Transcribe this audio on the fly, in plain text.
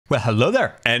Well, hello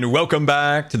there, and welcome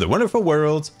back to the wonderful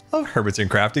world of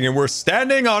Hermitcraft, and we're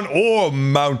standing on Ore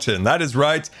Mountain. That is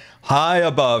right, high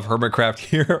above Hermitcraft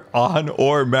here on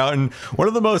Ore Mountain. One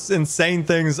of the most insane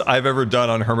things I've ever done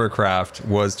on Hermitcraft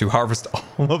was to harvest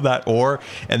all of that ore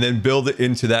and then build it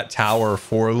into that tower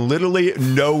for literally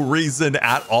no reason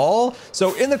at all.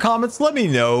 So in the comments, let me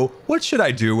know, what should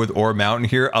I do with Ore Mountain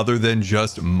here other than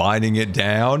just mining it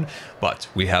down? But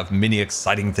we have many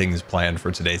exciting things planned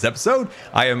for today's episode.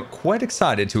 I am quite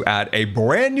excited to add a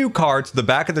brand new car to the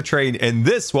back of the train, and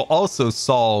this will also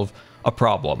solve a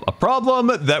problem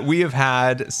that we have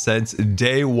had since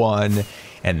day one,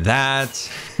 and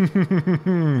that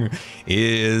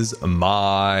is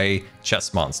my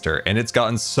chest monster. And it's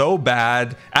gotten so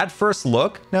bad at first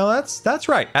look. Now that's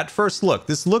right, at first look,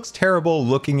 this looks terrible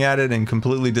looking at it and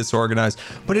completely disorganized,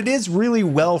 but it is really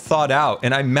well thought out,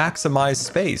 and I maximize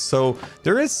space. So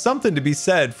there is something to be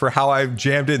said for how I've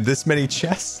jammed in this many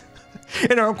chests.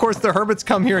 And of course, the hermits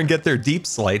come here and get their deep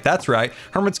slate. That's right.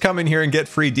 Hermits come in here and get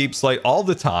free deep slate all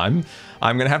the time.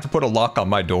 I'm going to have to put a lock on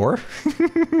my door.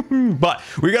 But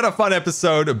we got a fun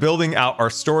episode of building out our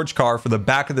storage car for the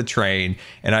back of the train.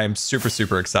 And I am super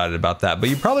excited about that. But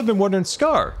you've probably been wondering,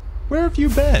 Scar, where have you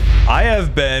been? I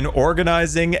have been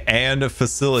organizing and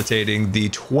facilitating the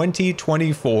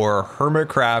 2024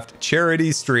 Hermitcraft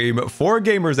charity stream for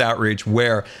Gamers Outreach,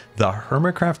 where the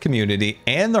Hermitcraft community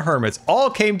and the hermits all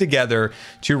came together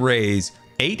to raise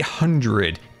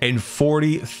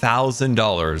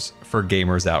 $840,000 for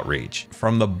Gamers Outreach.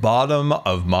 From the bottom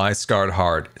of my scarred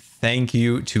heart, thank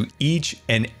you to each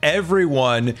and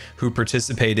everyone who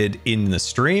participated in the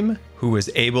stream, who was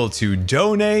able to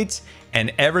donate, and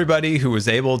everybody who was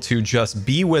able to just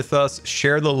be with us,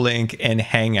 share the link, and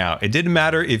hang out. It didn't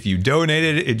matter if you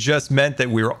donated, it just meant that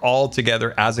we were all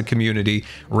together as a community,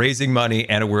 raising money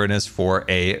and awareness for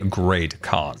a great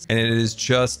cause. And it is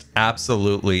just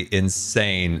absolutely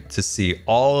insane to see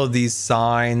all of these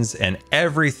signs and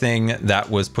everything that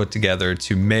was put together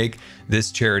to make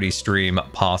this charity stream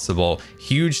possible.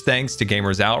 Huge thanks to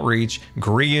Gamers Outreach,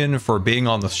 Grian for being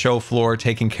on the show floor,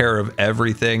 taking care of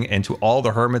everything, and to all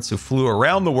the hermits who flew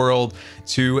around the world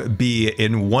to be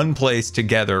in one place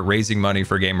together raising money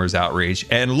for Gamers Outreach.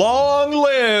 And long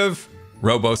live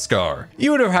RoboScar.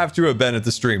 You would have to have been at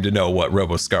the stream to know what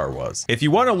RoboScar was. If you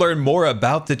want to learn more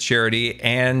about the charity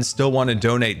and still want to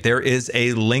donate, there is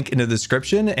a link in the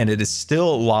description, and it is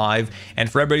still live. And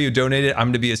for everybody who donated, I'm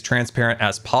going to be as transparent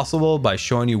as possible by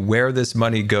showing you where this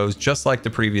money goes, just like the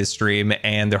previous stream.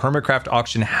 And the Hermitcraft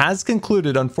auction has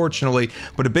concluded, unfortunately,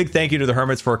 but a big thank you to the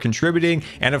hermits for contributing,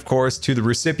 and of course to the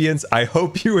recipients. I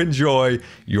hope you enjoy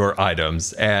your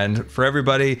items. And for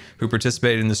everybody who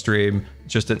participated in the stream,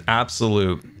 just an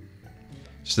absolute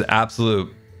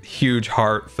huge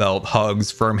heartfelt hugs,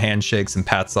 firm handshakes, and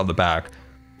pats on the back.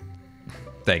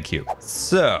 Thank you.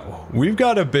 So we've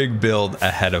got a big build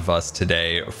ahead of us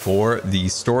today for the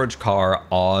storage car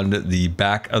on the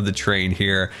back of the train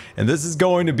here, and this is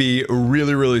going to be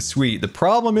really sweet. The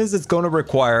problem is it's going to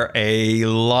require a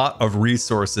lot of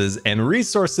resources, and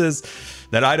resources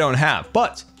that I don't have,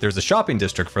 but there's a shopping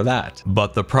district for that.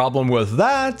 But the problem with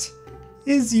that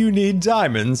is you need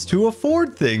diamonds to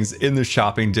afford things in the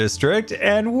shopping district,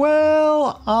 and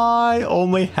well, I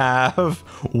only have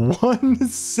one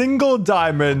single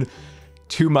diamond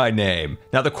to my name.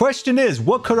 Now the question is,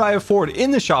 what could I afford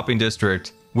in the shopping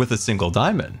district with a single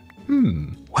diamond?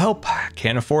 Well,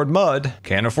 can't afford mud,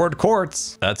 can't afford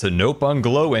quartz. That's a nope on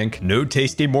glow ink. No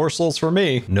tasty morsels for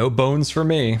me, no bones for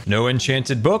me, no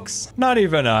enchanted books, not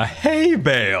even a hay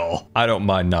bale. I don't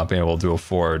mind not being able to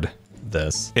afford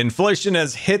this. Inflation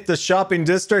has hit the shopping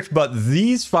district, but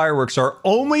these fireworks are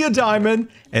only a diamond,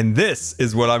 and this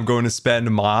is what I'm going to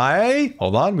spend my,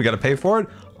 hold on, we got to pay for it,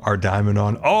 our diamond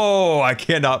on. Oh, I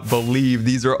cannot believe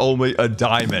these are only a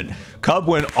diamond. Cub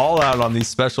went all out on these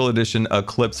special edition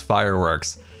Eclipse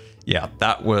fireworks. Yeah,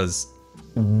 that was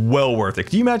well worth it.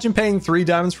 Can you imagine paying 3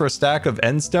 diamonds for a stack of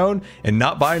endstone and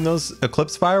not buying those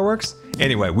Eclipse fireworks?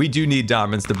 Anyway, we do need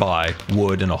diamonds to buy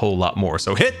wood and a whole lot more,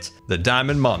 so hit the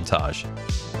diamond montage.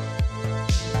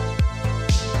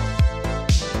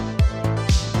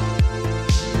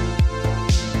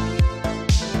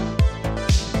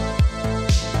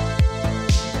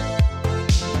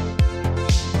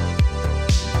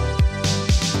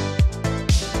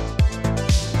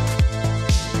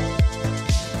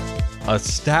 A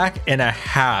stack and a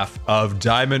half of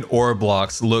diamond ore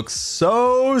blocks looks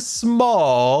so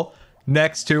small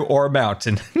next to Ore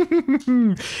Mountain.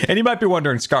 And you might be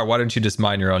wondering, Scar, why don't you just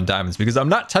mine your own diamonds? Because I'm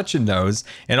not touching those.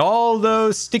 And all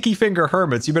those sticky finger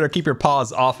hermits, you better keep your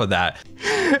paws off of that.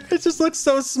 It just looks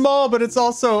so small, but it's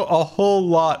also a whole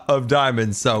lot of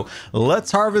diamonds. So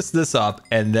let's harvest this up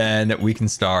and then we can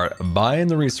start buying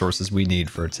the resources we need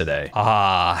for today.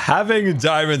 Having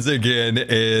diamonds again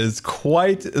is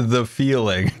quite the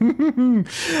feeling.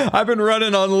 I've been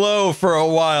running on low for a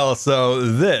while, so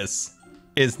this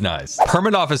is nice.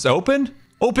 Permit office open?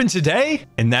 Open today?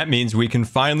 And that means we can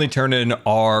finally turn in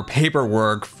our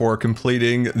paperwork for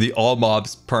completing the all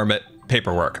mobs permit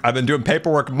paperwork. I've been doing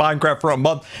paperwork in Minecraft for a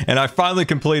month and I finally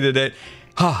completed it.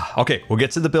 Okay, we'll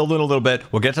get to the building a little bit.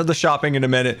 We'll get to the shopping in a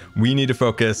minute. We need to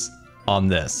focus on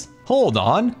this. Hold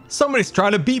on. Somebody's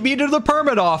trying to beat me to the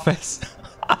permit office.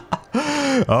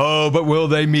 Oh, but will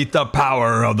they meet the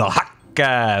power of the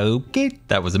Okay,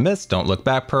 that was a miss. Don't look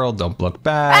back, Pearl. Don't look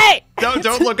back. Hey!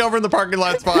 Don't look over in the parking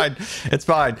lot. It's fine. It's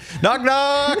fine. Knock,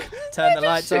 knock. Turn the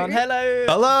lights on. Hello.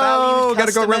 Hello. Valued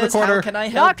Gotta go around the customers, corner. How can I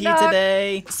help Knock, you knock.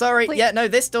 today? Sorry. Please. Yeah, no,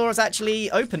 this door is actually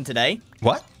open today.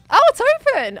 What? Oh, it's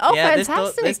open. Oh, Yeah,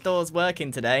 fantastic. this door's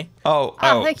working today. Oh,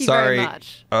 thank you sorry. very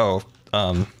much. Oh,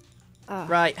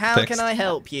 Right, how Fixed. can I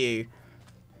help you?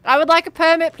 I would like a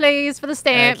permit, please, for the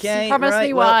stamps. Okay, you promised right,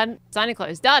 me well- one. Signing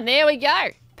closed. Done. There we go.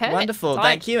 Permit. Wonderful, Signed.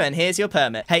 thank you, and here's your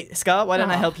permit. Hey, Scar, why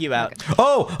don't I help you out?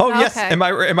 oh, yes. Okay. Am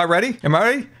I ready? Am I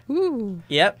ready? Ooh.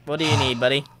 Yep, what do you need,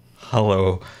 buddy?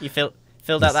 Hello. You filled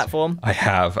out that form? I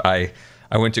have. I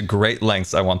went to great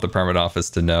lengths. I want the permit office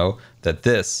to know that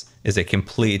this is a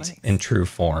complete and true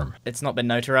form. It's not been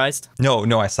notarized?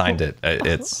 No, I signed it.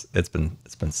 It's been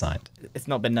signed. It's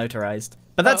not been notarized.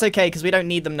 But that's okay, because we don't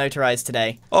need them notarized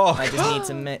today. Oh,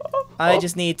 I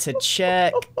just need to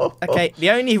check. Okay,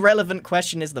 the only relevant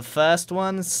question is the first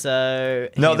one, so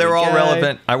no, here they're we all go.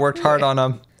 relevant. I worked hard on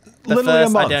them. The Literally a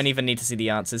first, I month. don't even need to see the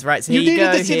answers. Right, so You here you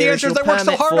needed go. to see the Here's answers. your I worked so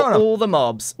permit hard for on 'em. all the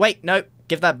mobs. Wait, no,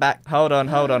 give that back. Hold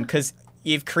on, because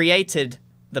you've created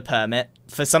the permit.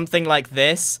 For something like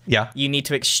this, Yeah. you need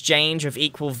to exchange of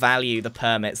equal value the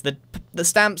permits. The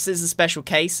stamps is a special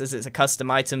case, as it's a custom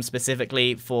item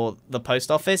specifically for the post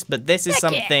office, but this is Heck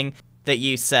yeah. something that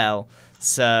you sell.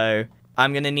 So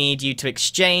I'm going to need you to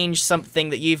exchange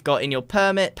something that you've got in your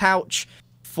permit pouch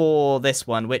for this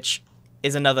one, which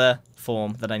is another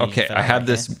form that I need to Okay, fill I out have right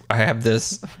this. here. I have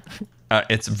this.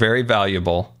 It's very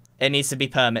valuable. It needs to be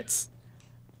permits.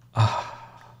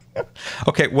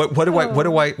 Okay, what do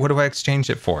I exchange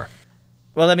it for?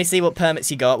 Well, let me see what permits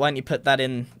you got. Why don't you put that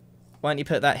in? Why don't you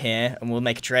put that here, and we'll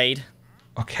make a trade.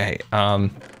 Okay,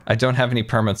 I don't have any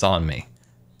permits on me.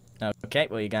 Okay,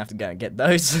 well, you're gonna have to go and get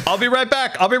those. I'll be right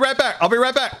back.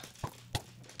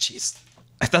 Jeez,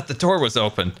 I thought the door was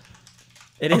open.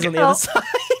 It is on the other side.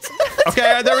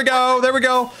 Okay, there we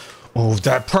go. Oh,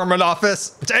 that permit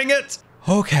office. Dang it.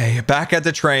 Okay, back at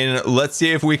the train. Let's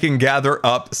see if we can gather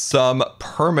up some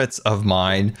permits of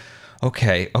mine.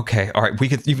 Okay. All right, we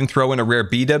could even throw in a rare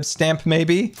B-dub stamp,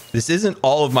 maybe. This isn't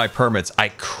all of my permits. I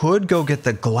could go get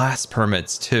the glass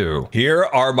permits, too. Here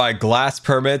are my glass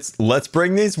permits. Let's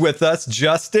bring these with us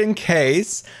just in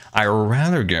case. I'd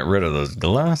rather get rid of those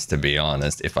glass, to be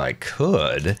honest, if I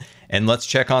could. And let's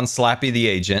check on Slappy the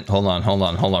agent. Hold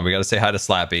on. We gotta say hi to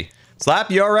Slappy.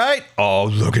 Slap, you all right? Oh,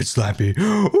 look at Slappy.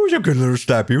 Who's a good little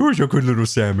Slappy? Who's a good little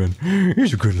salmon?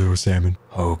 He's a good little salmon.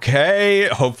 Okay,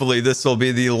 hopefully this will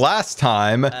be the last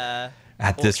time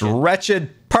at this wretched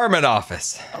permit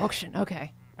office. Auction.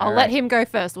 Okay. I'll let him go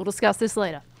first. We'll discuss this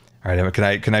later. All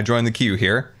right, can I join the queue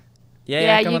here?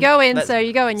 Yeah, come you on. go in. So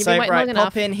you go in. You've So been waiting right, long enough.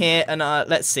 pop in here, and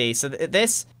let's see. So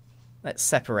this, let's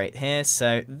separate here.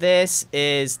 So this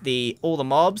is all the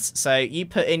mobs. So you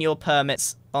put in your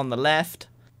permits on the left.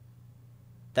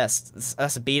 That's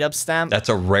a beat-up stamp. That's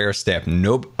a rare stamp.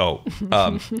 Nope. Oh,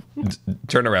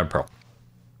 turn around, Pearl.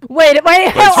 Wait,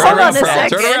 hold on a Pearl.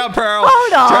 second. Turn around, Pearl.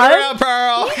 Hold on. Turn around,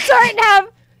 Pearl.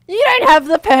 You don't have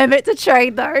the permit to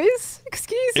trade those.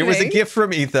 Excuse me. It was a gift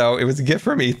from Etho.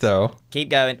 Keep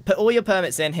going. Put all your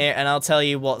permits in here, and I'll tell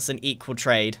you what's an equal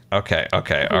trade. Okay,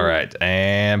 all right.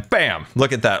 And bam.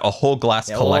 Look at that. A whole glass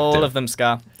collective. All of them,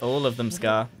 Scar. All of them,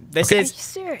 Scar. This Are you is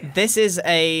serious? this is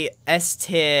a S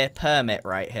tier permit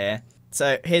right here.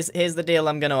 So here's the deal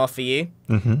I'm going to offer you.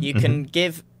 You can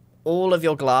give all of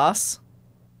your glass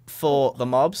for the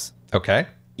mobs. Okay.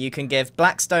 You can give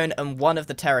blackstone and one of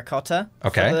the terracotta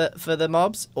for the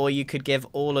mobs, or you could give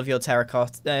all of your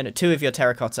terracotta, 2 of your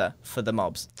terracotta for the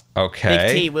mobs. Okay.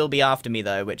 Big T will be after me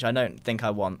though, which I don't think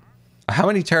I want. How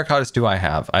many terracottas do I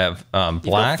have? I have You've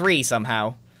black. got 3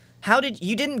 somehow.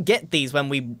 You didn't get these when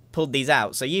we pulled these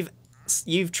out, so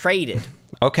you've traded.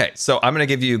 Okay, so I'm gonna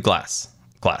give you glass.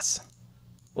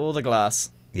 All the glass.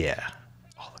 Yeah,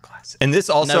 all the glass. And this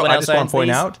also, No one I else just want owns to point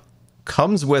these? out,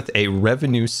 comes with a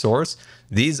revenue source.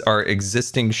 These are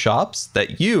existing shops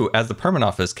that you, as the permit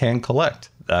office, can collect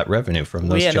that revenue from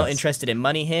those We are not chests. interested in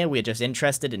money here. We're just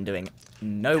interested in doing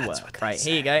no work. Right,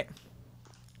 here you go.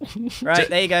 Right,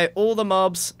 there you go. All the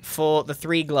mobs for the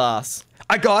 3 glass.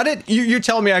 I got it? You're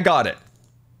telling me I got it?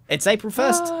 It's April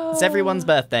 1st. It's everyone's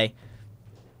birthday.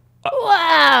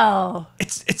 Wow.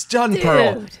 It's done,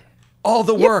 Pearl. Dude. All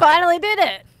the You work. finally did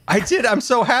it. I did. I'm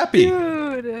so happy.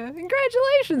 Dude,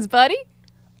 congratulations, buddy.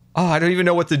 Oh, I don't even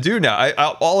know what to do now.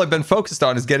 All I've been focused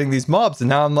on is getting these mobs, and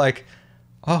now I'm like,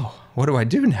 oh, what do I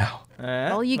do now?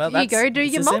 Well, you that's- go do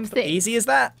it's your as mob simple- thing. Easy as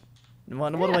that.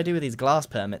 What do I do with these glass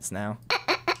permits now?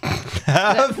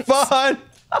 Have fun.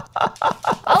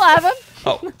 I'll have him.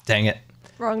 Oh, dang it.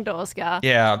 Wrong door, Scar.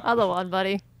 Yeah. Other one,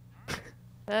 buddy.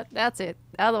 That's it.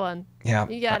 Other one. Yeah.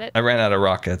 You got it. I ran out of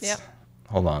rockets. Yep.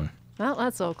 Hold on. Well,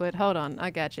 that's awkward. Hold on. I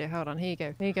got you. Hold on. Here you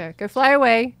go. Here you go. Go fly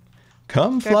away.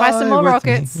 Come Go buy fly some more with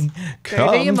rockets. me.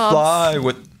 Go do your Come mobs. fly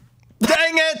with.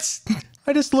 Dang it!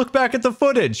 I just looked back at the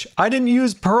footage. I didn't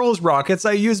use Pearl's rockets.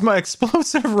 I used my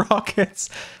explosive rockets.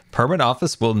 Permit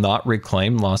office will not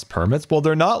reclaim lost permits. Well,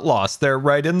 they're not lost. They're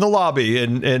right in the lobby,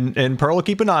 and Pearl will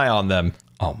keep an eye on them.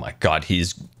 Oh my God,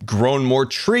 he's grown more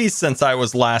trees since I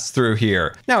was last through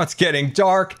here. Now it's getting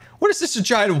dark. What is this, a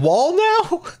giant wall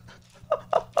now?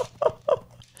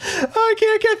 I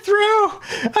can't get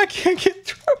through. I can't get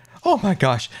through. Oh my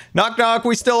gosh. Knock, knock.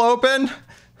 We still open?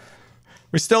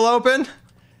 We still open?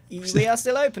 We are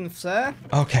still open, sir.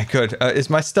 Okay, good. Is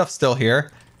my stuff still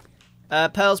here?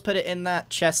 Pearl's put it in that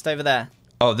chest over there,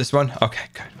 Oh, this one? Okay,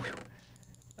 good. Whew.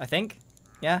 I think.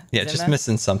 Yeah? Yeah, it's in just there?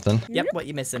 missing something. Yep, what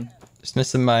you missing? Just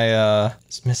missing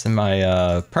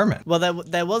my permit. Well,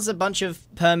 there was a bunch of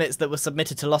permits that were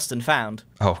submitted to Lost and Found.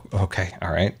 Oh, okay.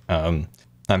 All right. I'm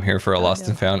here for a lost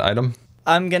and found item.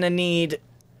 I'm gonna need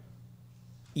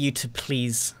you to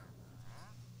please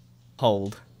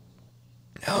hold.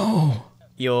 No.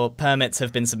 Your permits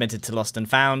have been submitted to Lost and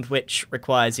Found, which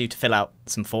requires you to fill out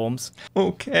some forms.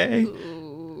 Okay.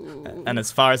 And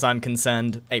as far as I'm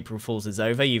concerned, April Fool's is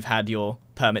over. You've had your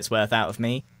permits worth out of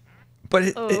me.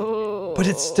 But but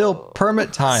it's still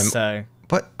permit time. So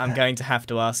But I'm going to have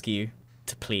to ask you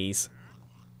to please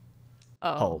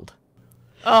hold.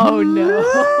 Oh no.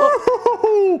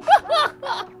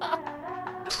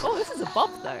 Oh, this is a bop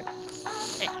though.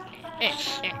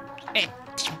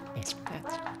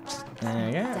 There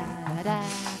you go.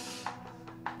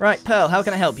 Right, Pearl, how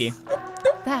can I help you?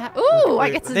 Ooh, I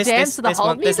get to dance to the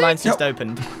hold This music. line's just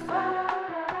opened.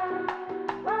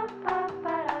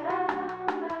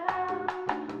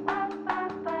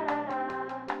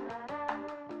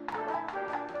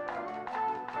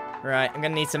 Right, I'm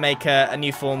gonna need to make a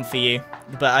new form for you,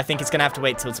 but I think it's gonna have to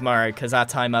wait till tomorrow because our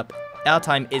time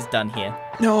is done here.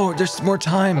 no, there's more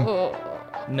time.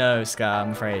 No, Scar,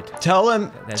 I'm afraid. Tell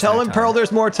him, There's tell no him, time. Pearl.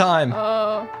 There's more time.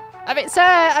 I mean,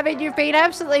 sir, you've been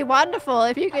absolutely wonderful.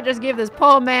 If you could just give this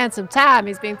poor man some time.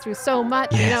 He's been through so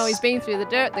much. You know, Yes. he's been through the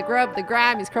dirt, the grub, the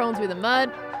grime. He's crawling through the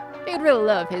mud. He'd really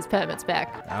love his permits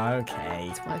back.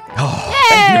 Okay. Okay. Oh,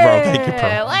 thank you, Pearl. Thank you,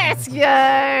 Yeah, Pearl. let's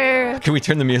go. Can we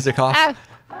turn the music off? Ah,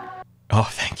 Oh,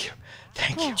 thank you.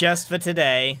 Thank you. Just for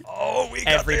today. Oh, we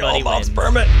got Everybody the Bob's wins.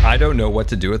 permit. I don't know what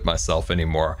to do with myself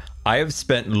anymore. I have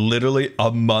spent literally a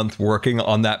month working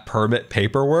on that permit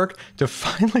paperwork to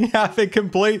finally have it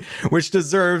complete, which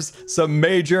deserves some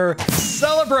major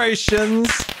celebrations.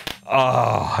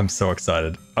 Oh, I'm so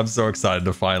excited. I'm so excited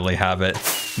to finally have it.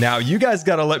 Now, you guys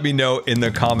got to let me know in the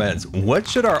comments, what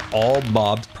should our all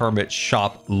mobbed permit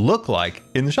shop look like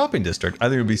in the shopping district? I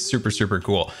think it would be super, super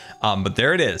cool. But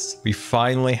there it is. We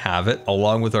finally have it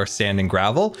along with our sand and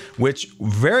gravel, which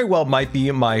very well might be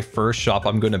my first shop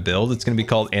I'm going to build. It's going to be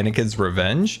called Anakin's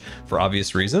Revenge for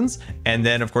obvious reasons. And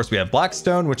then, of course, we have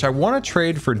Blackstone, which I want to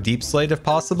trade for Deep Slate if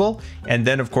possible. And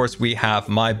then, of course, we have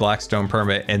my Blackstone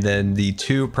permit and then the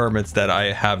 2 permits that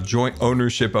I have joint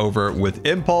ownership over with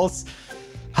Impulse.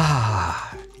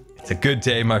 Ah, it's a good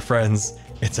day, my friends.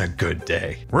 It's a good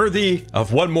day. Worthy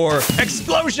of one more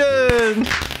explosion!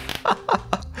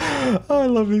 I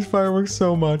love these fireworks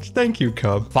so much. Thank you,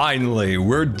 Cub. Finally,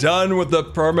 we're done with the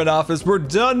permit office. We're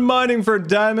done mining for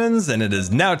diamonds, and it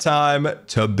is now time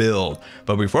to build.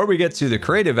 But before we get to the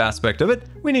creative aspect of it,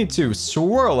 we need to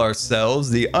swirl ourselves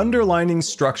the underlining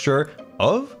structure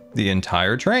of the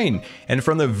entire train. And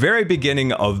from the very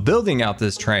beginning of building out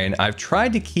this train, I've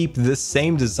tried to keep this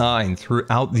same design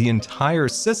throughout the entire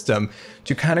system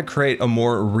to kind of create a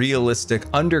more realistic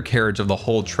undercarriage of the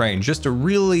whole train, just to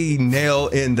really nail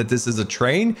in that this is a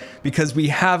train, because we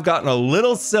have gotten a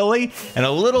little silly and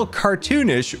a little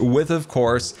cartoonish with, of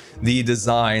course, the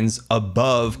designs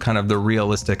above kind of the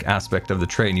realistic aspect of the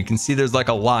train. You can see there's like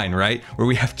a line, right, where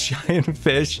we have giant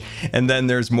fish, and then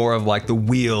there's more of like the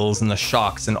wheels and the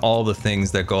shocks and all the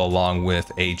things that go along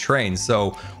with a train.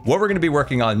 So what we're going to be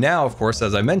working on now, of course,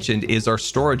 as I mentioned, is our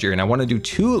storage area. And I want to do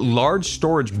 2 large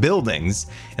storage buildings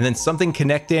and then something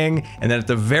connecting. And then at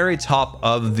the very top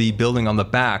of the building on the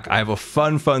back, I have a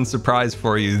fun surprise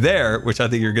for you there, which I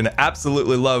think you're going to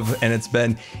absolutely love. And it's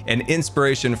been an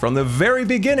inspiration from the very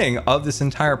beginning of this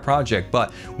entire project.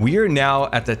 But we are now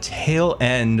at the tail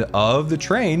end of the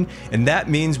train, and that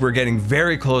means we're getting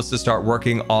very close to start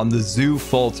working on the zoo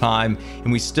full time.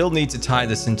 And we still need to tie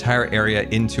this entire area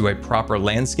into a proper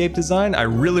landscape design. I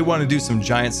really want to do some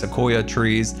giant sequoia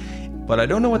trees, but I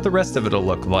don't know what the rest of it'll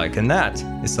look like, and that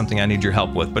is something I need your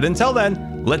help with. But until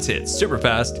then, let's hit super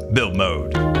fast build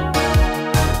mode.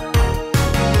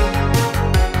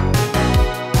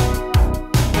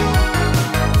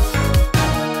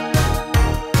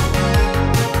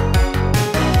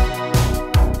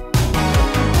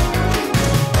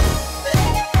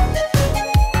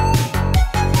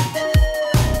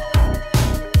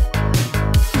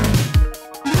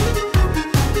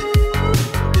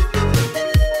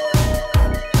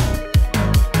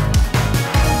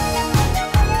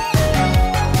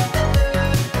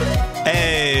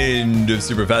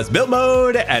 Super fast build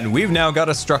mode, and we've now got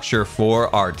a structure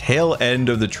for our tail end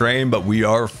of the train, but we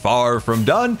are far from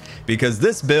done because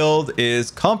this build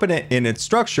is competent in its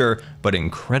structure but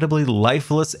incredibly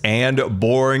lifeless and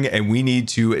boring, and we need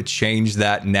to change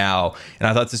that now. And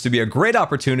I thought this would be a great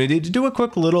opportunity to do a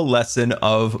quick little lesson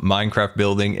of Minecraft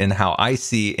building and how I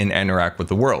see and interact with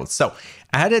the world. So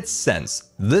at its sense,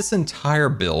 this entire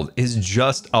build is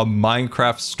just a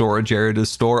Minecraft storage area to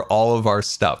store all of our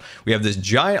stuff. We have this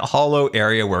giant hollow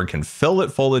area where we can fill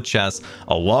it full of chests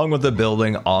along with the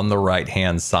building on the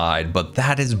right-hand side. But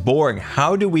that is boring.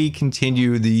 How do we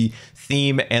continue the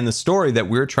theme and the story that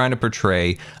we're trying to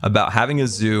portray about having a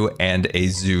zoo and a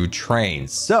zoo train?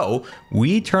 So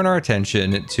we turn our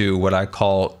attention to what I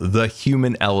call the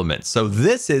human element. So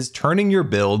this is turning your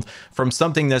build from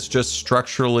something that's just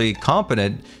structurally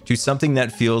competent to something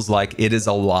that feels like it is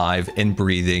alive and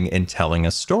breathing and telling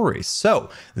a story. So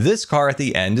this car at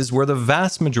the end is where the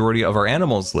vast majority of our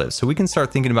animals live. So we can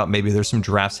start thinking about maybe there's some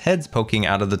giraffes' heads poking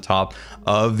out of the top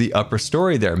of the upper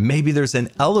story there. Maybe there's an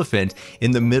elephant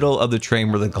in the middle of the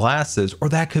train where the glass is, or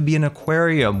that could be an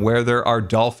aquarium where there are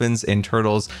dolphins and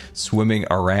turtles swimming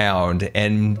around.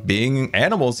 And being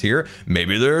animals here,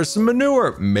 maybe there's some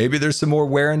manure, maybe there's some more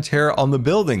wear and tear on the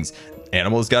buildings.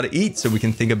 Animals got to eat, so we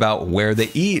can think about where they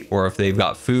eat, or if they've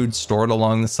got food stored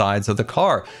along the sides of the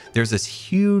car. There's this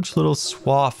huge little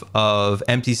swath of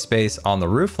empty space on the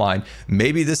roofline.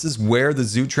 Maybe this is where the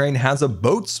zoo train has a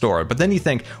boat stored. But then you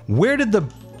think, where did the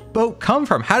boat come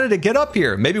from? How did it get up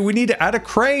here? Maybe we need to add a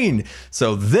crane.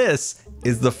 So this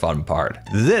is the fun part.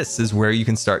 This is where you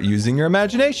can start using your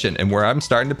imagination, and where I'm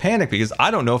starting to panic because I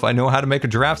don't know if I know how to make a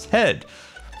giraffe's head.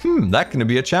 That can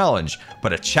be a challenge,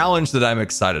 but a challenge that I'm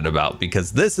excited about,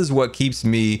 because this is what keeps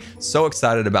me so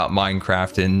excited about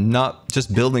Minecraft, and not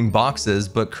just building boxes,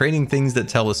 but creating things that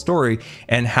tell a story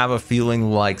and have a feeling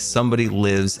like somebody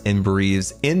lives and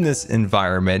breathes in this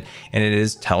environment, and it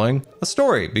is telling a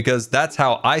story, because that's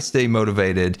how I stay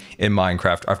motivated in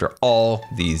Minecraft after all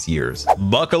these years.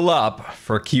 Buckle up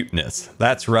for cuteness.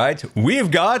 That's right,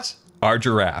 we've got our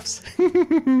giraffes.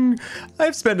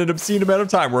 I've spent an obscene amount of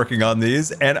time working on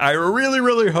these, and I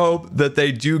really hope that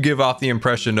they do give off the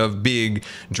impression of big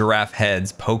giraffe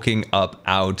heads poking up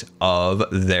out of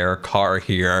their car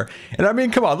here. And I mean,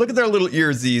 come on, look at their little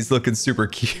earsies looking super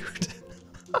cute.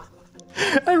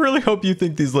 I really hope you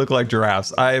think these look like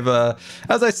giraffes. I've,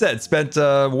 as I said, spent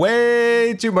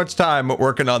way too much time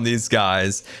working on these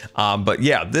guys. But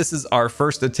yeah, this is our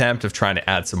first attempt of trying to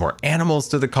add some more animals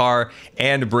to the car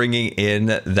and bringing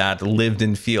in that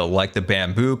lived-in feel, like the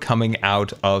bamboo coming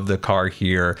out of the car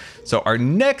here. So our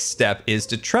next step is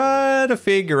to try to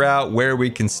figure out where we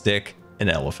can stick an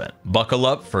elephant. Buckle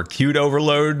up for cute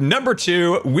overload number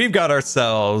 2. We've got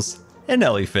ourselves an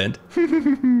elephant.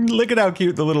 Look at how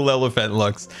cute the little elephant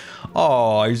looks.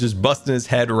 Oh, he's just busting his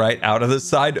head right out of the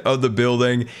side of the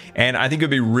building. And I think it'd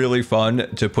be really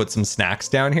fun to put some snacks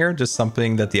down here. Just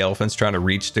something that the elephant's trying to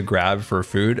reach to grab for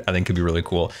food. I think could be really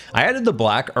cool. I added the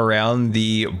black around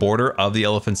the border of the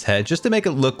elephant's head just to make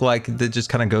it look like it just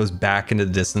kind of goes back into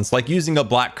the distance, like using a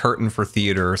black curtain for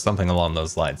theater or something along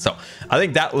those lines. So I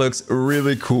think that looks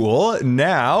really cool.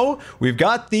 Now we've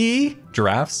got the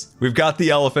giraffes, we've got the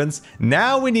elephants.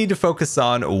 Now we need to focus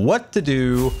on what to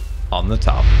do on the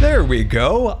top. There we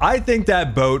go. I think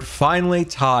that boat finally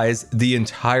ties the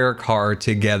entire car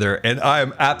together, and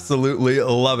I'm absolutely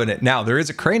loving it. Now, there is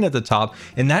a crane at the top,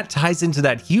 and that ties into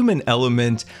that human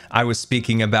element I was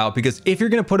speaking about, because if you're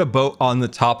gonna put a boat on the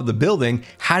top of the building,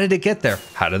 how did it get there?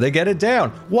 How do they get it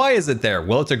down? Why is it there?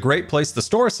 Well, it's a great place to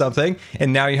store something,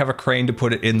 and now you have a crane to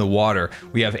put it in the water.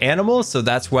 We have animals, so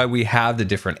that's why we have the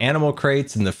different animal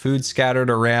crates and the food scattered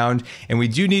around, and we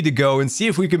do need to go and see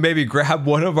if we can maybe grab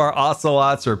one of our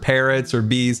ocelots or parrots or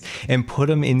bees and put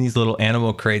them in these little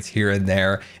animal crates here and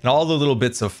there, and all the little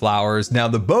bits of flowers. Now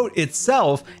the boat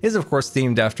itself is of course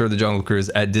themed after the Jungle Cruise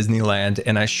at Disneyland,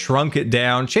 and I shrunk it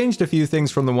down, changed a few things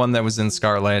from the one that was in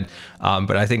Scarland,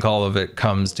 but I think all of it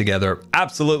comes together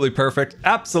absolutely perfect.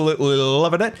 Absolutely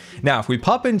loving it. Now if we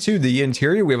pop into the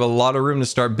interior, we have a lot of room to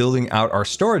start building out our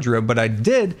storage room, but I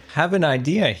did have an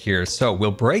idea here. So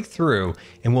we'll break through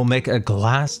and we'll make a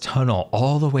glass tunnel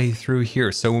all the way through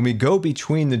here. So when we go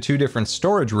between the two different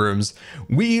storage rooms,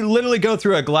 we literally go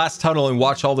through a glass tunnel and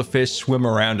watch all the fish swim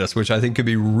around us, which I think could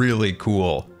be really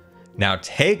cool. Now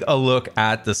take a look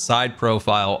at the side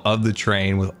profile of the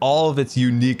train with all of its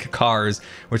unique cars,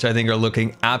 which I think are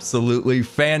looking absolutely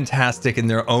fantastic in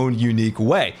their own unique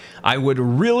way. I would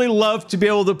really love to be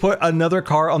able to put another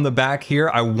car on the back here.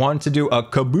 I want to do a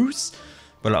caboose,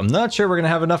 but I'm not sure we're gonna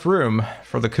have enough room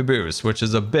for the caboose, which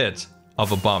is a bit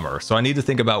of a bummer. So I need to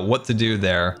think about what to do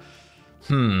there.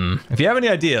 If you have any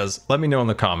ideas, let me know in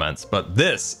the comments, but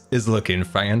this is looking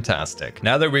fantastic.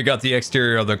 Now that we got the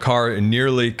exterior of the car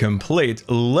nearly complete,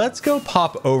 let's go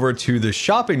pop over to the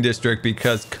shopping district,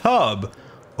 because Cub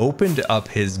opened up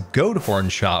his goat horn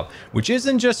shop, which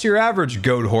isn't just your average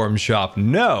goat horn shop.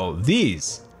 No,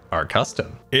 these are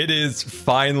custom. It is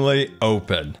finally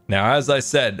open. Now, as I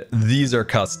said, these are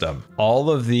custom. All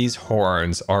of these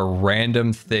horns are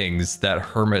random things that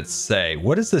hermits say.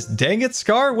 What is this? Dang it,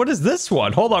 Scar? What is this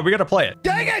one? Hold on, we gotta play it.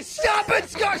 Dang it, stop it,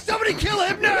 Scar! Somebody kill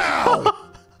him now!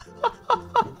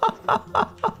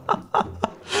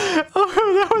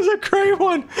 Oh, that was a great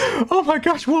one. Oh my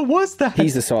gosh, what was that?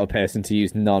 He's the sort of person to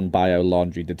use non-bio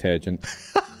laundry detergent.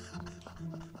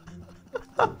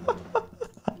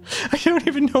 I don't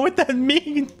even know what that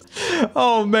means.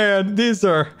 Oh man, these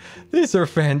are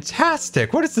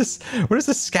fantastic. What is this? What is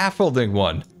the scaffolding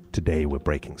one? Today we're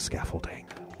breaking scaffolding.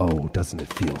 Oh, doesn't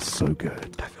it feel so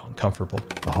good? I feel uncomfortable.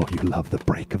 Oh, you love the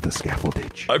break of the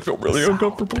scaffoldage. I feel really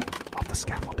uncomfortable. Of the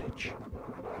scaffoldage.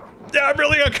 Yeah, I'm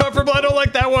really uncomfortable. I don't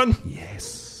like that one.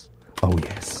 Yes. Oh,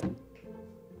 yes.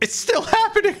 It's still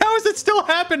happening. How is it still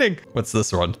happening? What's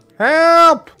this one?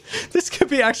 Help! This could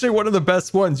be actually one of the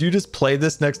best ones. You just play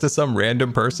this next to some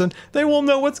random person. They won't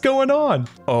know what's going on.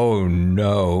 Oh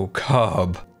no,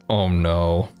 Cub. Oh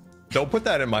no. Don't put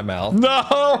that in my mouth.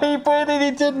 No, he put it. He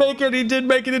did make it. He did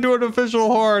make it into an official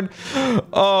horn.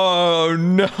 Oh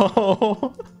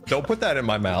no. Don't put that in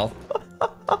my mouth.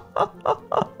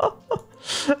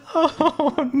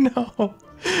 Oh no.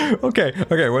 Okay,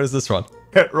 what is this one?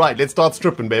 Right, let's start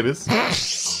stripping, babies.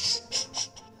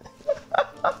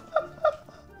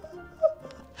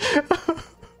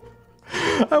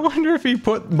 I wonder if he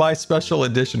put my special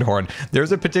edition horn.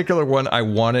 There's a particular one I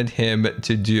wanted him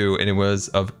to do, and it was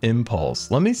of Impulse.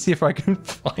 Let me see if I can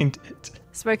find it.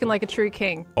 Spoken like a true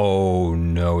king. Oh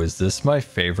no, is this my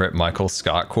favorite Michael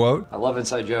Scott quote? I love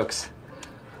inside jokes.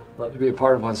 Love to be a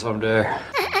part of one someday.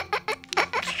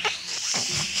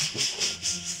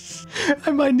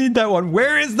 I might need that one.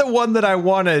 Where is the one that I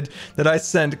wanted that I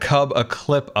sent Cub a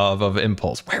clip of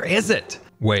Impulse? Where is it?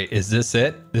 Wait, is this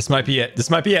it? This might be it. This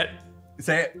might be it.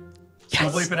 Say it.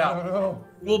 Yes. We'll bleep it out.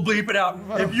 We'll bleep it out.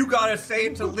 If you gotta say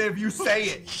it to live, you say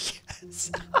it.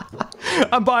 Yes.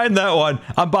 I'm buying that one.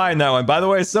 I'm buying that one. By the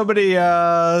way, somebody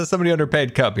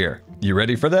underpaid Cub here. You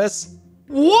ready for this?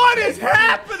 What is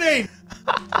happening?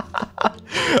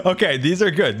 Okay, these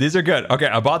are good. These are good. Okay,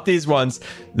 I bought these ones.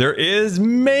 There is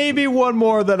maybe one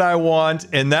more that I want,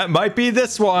 and that might be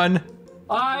this one.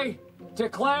 I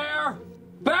declare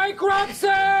bankruptcy!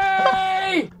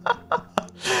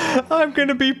 I'm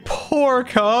gonna be poor,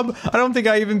 Cub. I don't think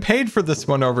I even paid for this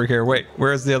one over here. Wait,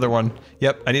 where's the other one?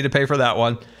 Yep, I need to pay for that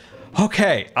one.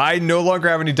 Okay, I no longer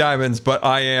have any diamonds, but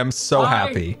I am so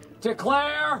happy.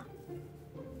 Declare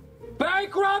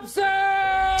bankruptcy!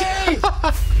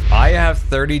 I have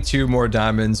 32 more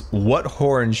diamonds. What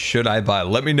horn should I buy?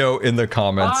 Let me know in the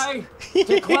comments. I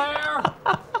declare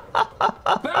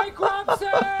bankruptcy!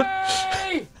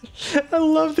 I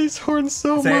love these horns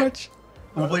so Say it. much.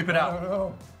 We'll bleep it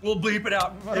out. We'll bleep it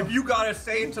out. If you gotta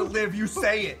say it to live, you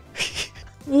say it.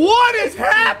 What is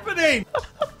happening?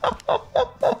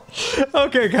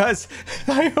 Okay, guys,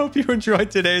 I hope you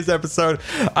enjoyed today's episode.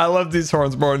 I love these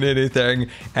horns more than anything,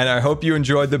 and I hope you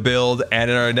enjoyed the build. And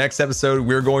in our next episode,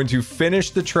 we're going to finish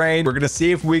the train. We're going to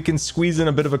see if we can squeeze in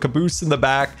a bit of a caboose in the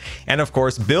back, and of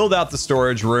course, build out the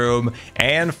storage room,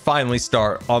 and finally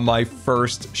start on my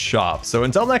first shop. So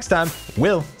until next time,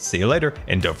 we'll see you later,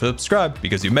 and don't forget to subscribe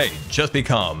because you may just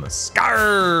become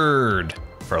scarred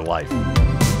for life.